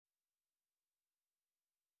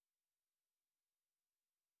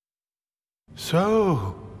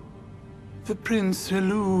So, the prince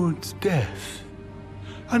eludes death.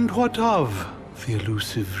 And what of the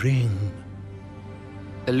elusive ring?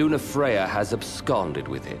 Eluna Freya has absconded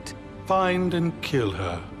with it. Find and kill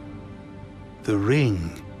her. The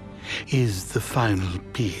ring is the final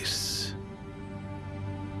piece.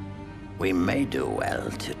 We may do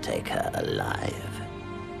well to take her alive.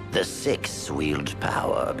 The Six wield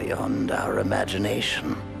power beyond our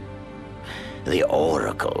imagination. The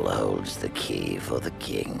Oracle holds the key for the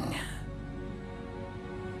king.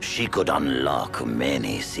 She could unlock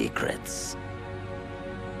many secrets.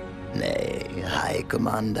 Nay, High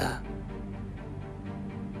Commander.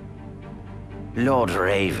 Lord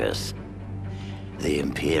Ravis, the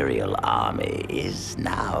Imperial Army is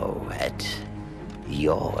now at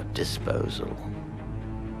your disposal.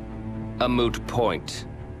 A moot point,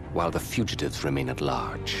 while the fugitives remain at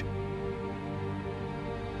large.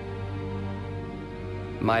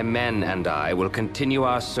 My men and I will continue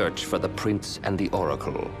our search for the Prince and the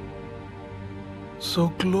Oracle. So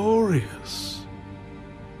glorious.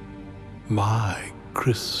 My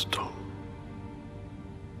crystal.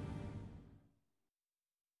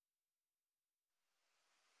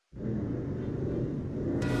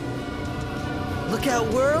 Look out,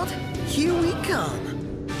 world! Here we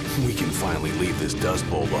come! We can finally leave this dust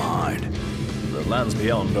bowl behind. The lands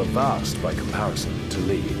beyond are vast by comparison to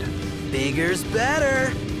lead. Bigger's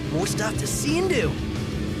better! More stuff to see and do!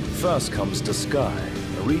 First comes to Sky,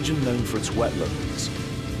 a region known for its wetlands.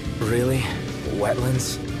 Really?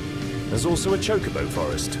 Wetlands? There's also a chocobo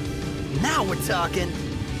forest. Now we're talking!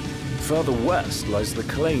 Further west lies the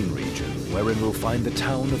Clane region, wherein we'll find the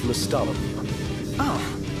town of Lestalem.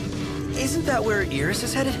 Oh. Isn't that where Iris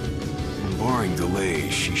is headed? Barring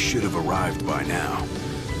delays, she should have arrived by now.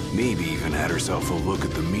 Maybe even had herself a look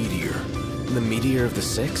at the meteor. The meteor of the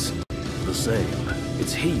Six? The same.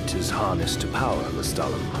 Its heat is harnessed to power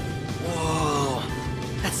Lestalem. Whoa.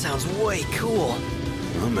 That sounds way cool.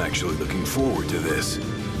 I'm actually looking forward to this.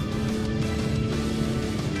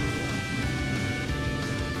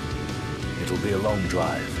 It'll be a long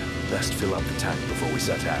drive. Best fill up the tank before we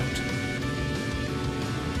set out.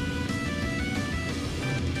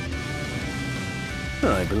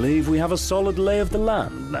 I believe we have a solid lay of the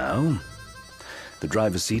land now. The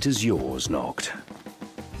driver's seat is yours, Noct.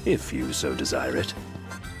 If you so desire it.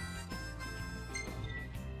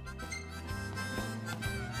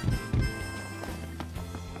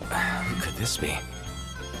 Who could this be?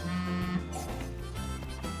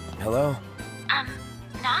 Hello?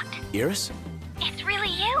 Noct? Iris? It's really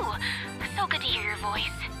you! So good to hear your voice.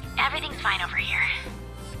 Everything's fine over here.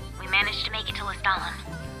 We managed to make it to Lestalem.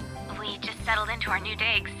 We just settled into our new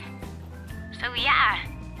digs. So yeah,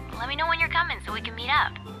 let me know when you're coming so we can meet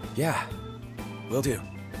up. Yeah, will do.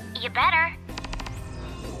 You better.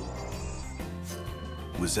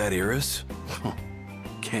 Was that Iris?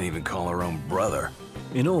 Can't even call her own brother.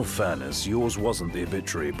 In all fairness, yours wasn't the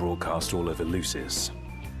obituary broadcast all over Lucis.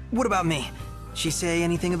 What about me? She say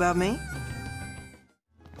anything about me?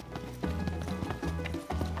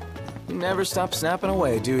 You never stop snapping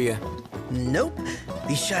away, do you? Nope.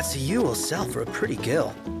 These shots of you will sell for a pretty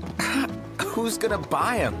gill. Who's gonna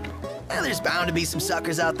buy them? There's bound to be some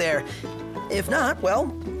suckers out there. If not,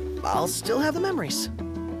 well, I'll still have the memories.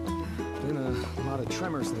 Been a lot of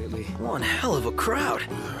tremors lately. One hell of a crowd.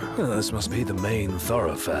 This must be the main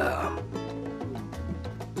thoroughfare.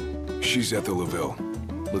 She's at the Laville.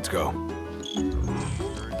 Let's go.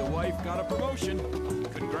 Heard the wife got a promotion.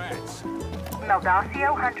 Congrats.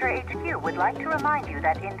 Meldacio Hunter HQ would like to remind you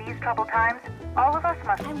that in these troubled times, all of us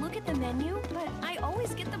must... I look at the menu, but I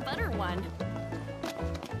always get the butter one.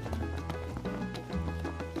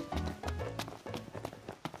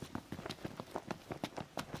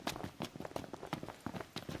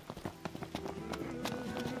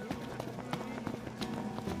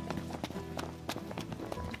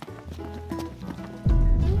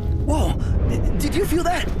 Whoa! Did you feel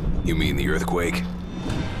that? You mean the earthquake?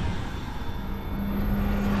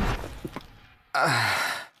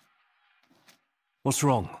 What's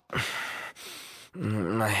wrong?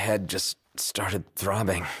 My head just started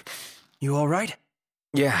throbbing. You all right?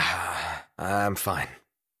 Yeah, I'm fine.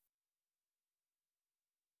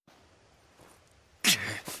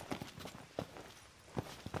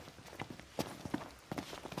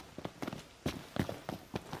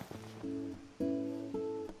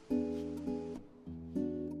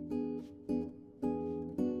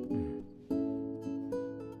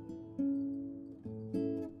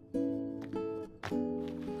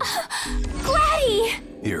 Gladdy!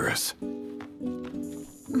 Iris.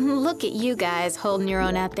 Look at you guys holding your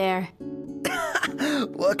own out there.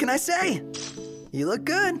 What can I say? You look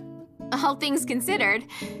good. All things considered.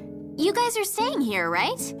 You guys are staying here,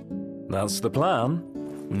 right? That's the plan.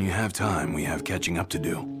 When you have time, we have catching up to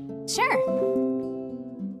do. Sure.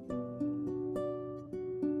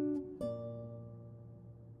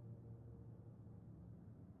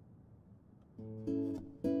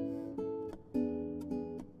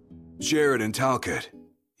 Jared and Talcott,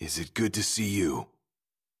 is it good to see you?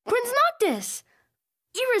 Prince Noctis!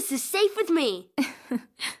 Iris is safe with me.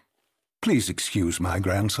 Please excuse my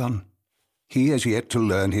grandson. He has yet to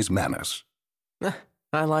learn his manners.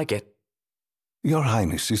 I like it. Your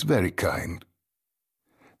Highness is very kind.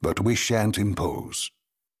 But we shan't impose.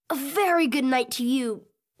 A very good night to you,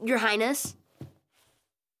 Your Highness.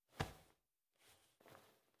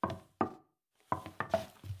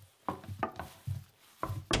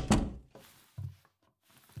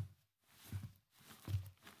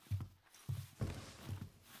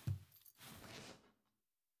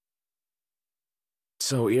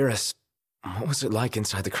 So, Iris, what was it like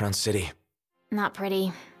inside the Crown City? Not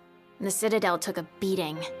pretty. The Citadel took a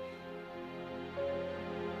beating.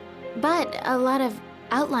 But a lot of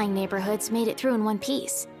outlying neighborhoods made it through in one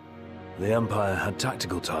piece. The Empire had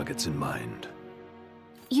tactical targets in mind.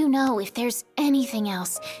 You know, if there's anything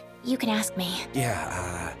else, you can ask me.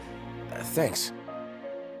 Yeah, thanks.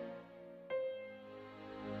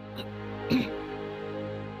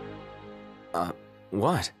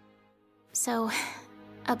 What? So,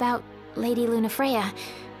 about Lady Lunafreya,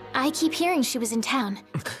 I keep hearing she was in town.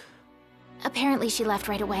 Apparently she left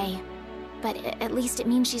right away, but at least it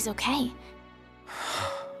means she's okay.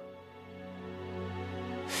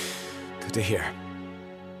 Good to hear.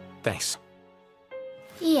 Thanks.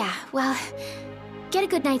 Yeah, well, get a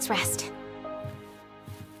good night's rest.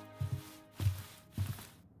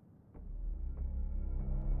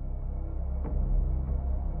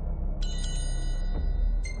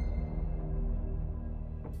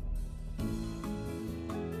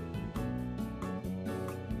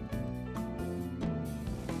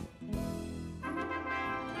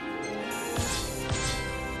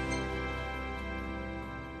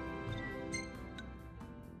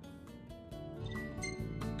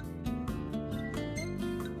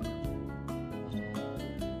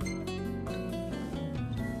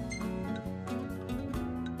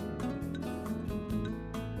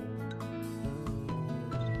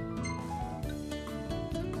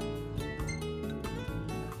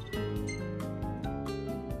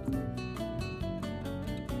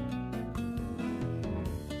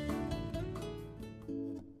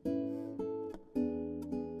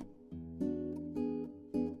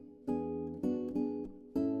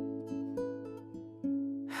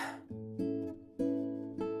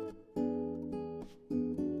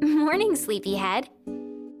 Morning, sleepyhead.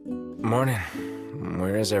 Morning.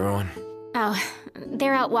 Where is everyone? Oh,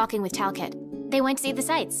 they're out walking with Talcott. They went to see the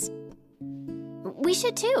sights. We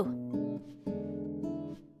should too.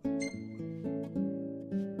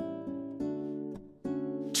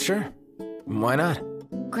 Sure. Why not?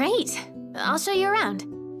 Great. I'll show you around.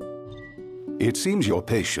 It seems your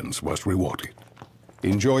patience was rewarded.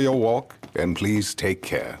 Enjoy your walk, and please take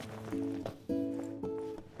care.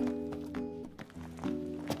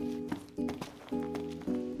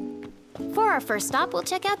 For our first stop, we'll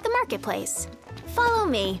check out the marketplace. Follow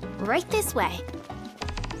me, right this way.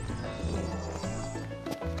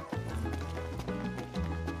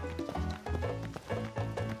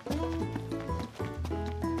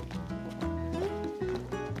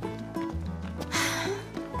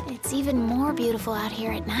 It's even more beautiful out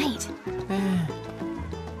here at night.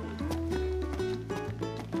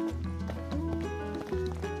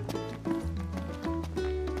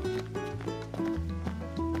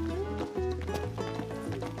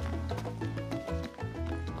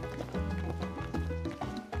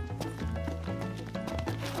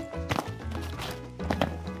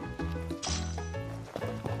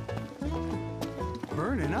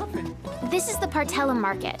 Burning up in... This is the Partella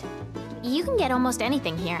Market. You can get almost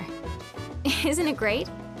anything here. Isn't it great?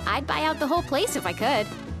 I'd buy out the whole place if I could.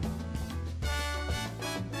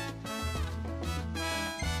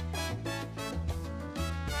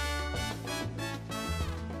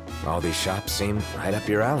 All these shops seem right up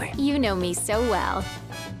your alley. You know me so well.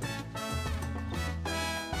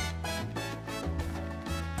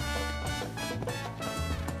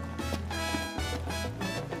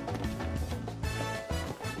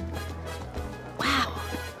 Wow.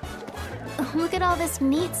 Look at all this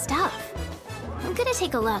neat stuff. I'm gonna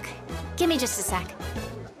take a look. Give me just a sec.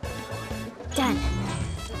 Done.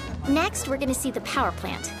 Next, we're gonna see the power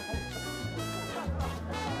plant.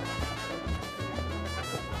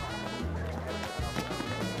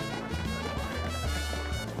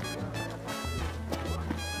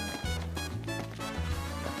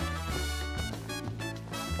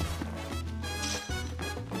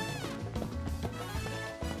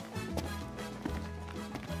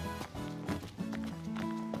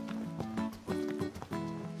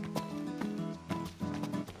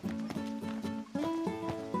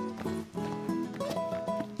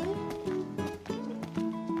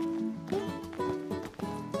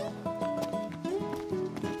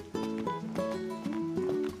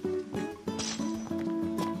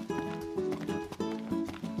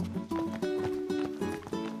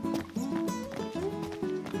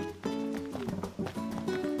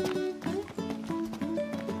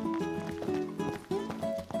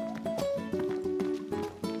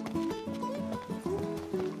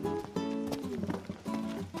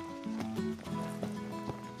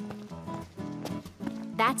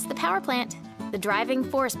 That's the power plant, the driving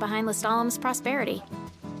force behind Lestalem's prosperity.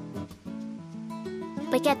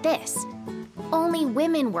 But get this, only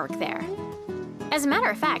women work there. As a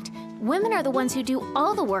matter of fact, women are the ones who do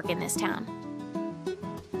all the work in this town.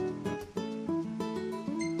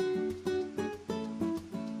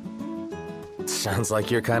 Sounds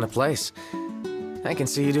like your kind of place. I can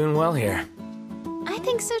see you doing well here. I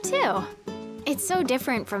think so too. It's so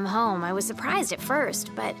different from home. I was surprised at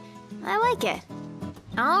first, but I like it.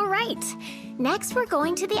 All right, next we're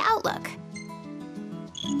going to the Outlook.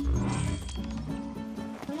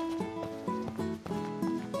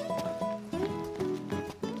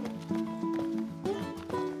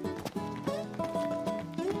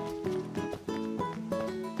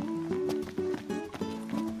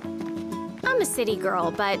 I'm a city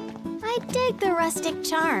girl, but I dig the rustic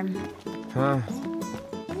charm. Huh?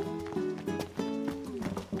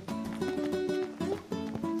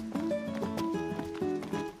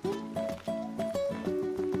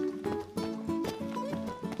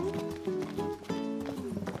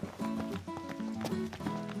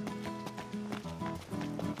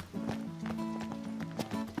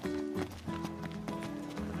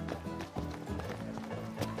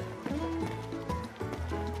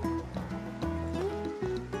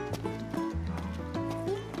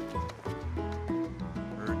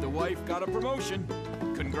 Wife got a promotion.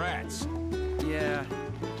 Congrats. Yeah,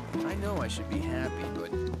 I know I should be happy,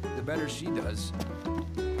 but the better she does.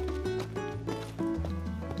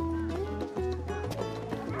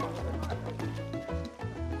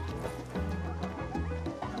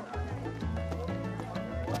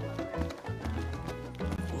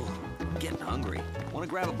 I'm getting hungry. Want to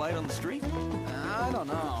grab a bite on the street? I don't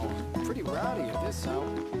know. Pretty rowdy at this house.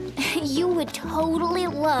 You would totally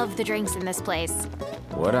love the drinks in this place.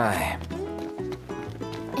 Would I?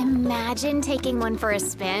 Imagine taking one for a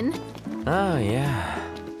spin. Oh, yeah.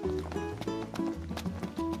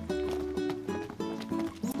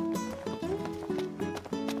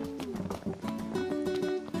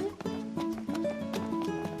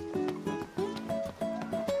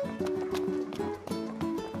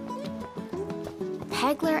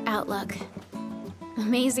 Pegler Outlook.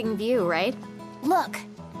 Amazing view, right? Look,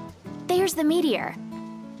 there's the meteor.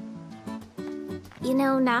 You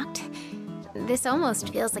know, Noct, this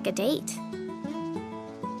almost feels like a date.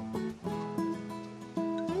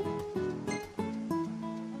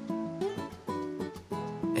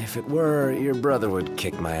 If it were, your brother would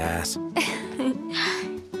kick my ass.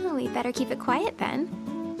 Well, we better keep it quiet then.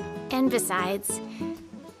 And besides,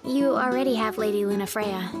 you already have Lady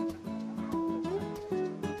Lunafreya.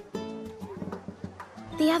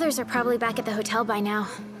 The others are probably back at the hotel by now.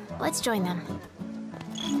 Let's join them.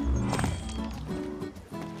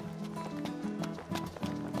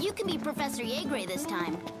 You can be Professor Yegre this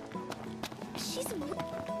time. She's...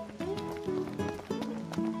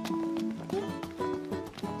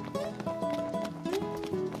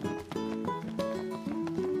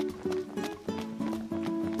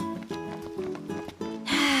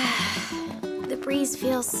 The breeze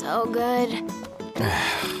feels so good.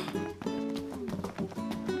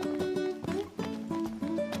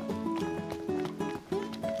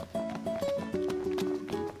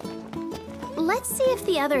 Let's see if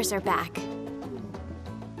the others are back.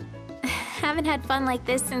 Haven't had fun like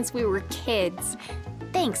this since we were kids.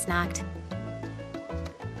 Thanks, Noct.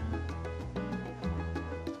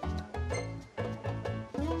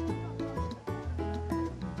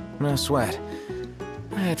 No sweat.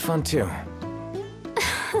 I had fun too.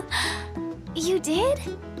 You did?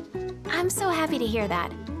 I'm so happy to hear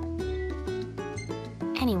that.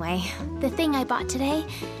 Anyway, the thing I bought today,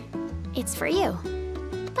 it's for you.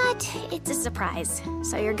 But it's a surprise,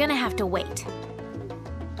 so you're gonna have to wait.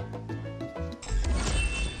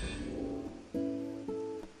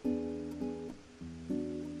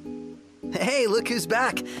 Hey, look who's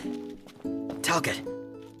back! Talcott,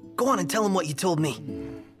 go on and tell him what you told me.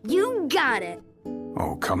 You got it!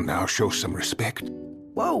 Oh, come now, show some respect.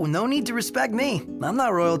 Whoa, no need to respect me. I'm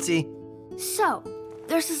not royalty. So,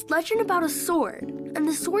 there's this legend about a sword, and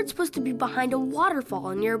the sword's supposed to be behind a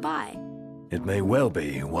waterfall nearby. It may well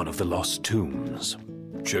be one of the lost tombs.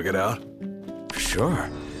 Check it out. Sure.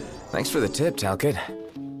 Thanks for the tip, Talcott.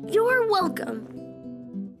 You're welcome.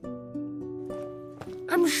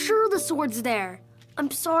 I'm sure the sword's there.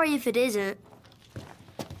 I'm sorry if it isn't.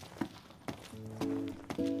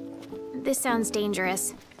 This sounds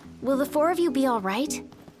dangerous. Will the four of you be all right?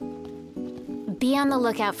 Be on the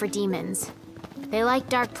lookout for demons. They like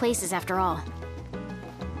dark places after all.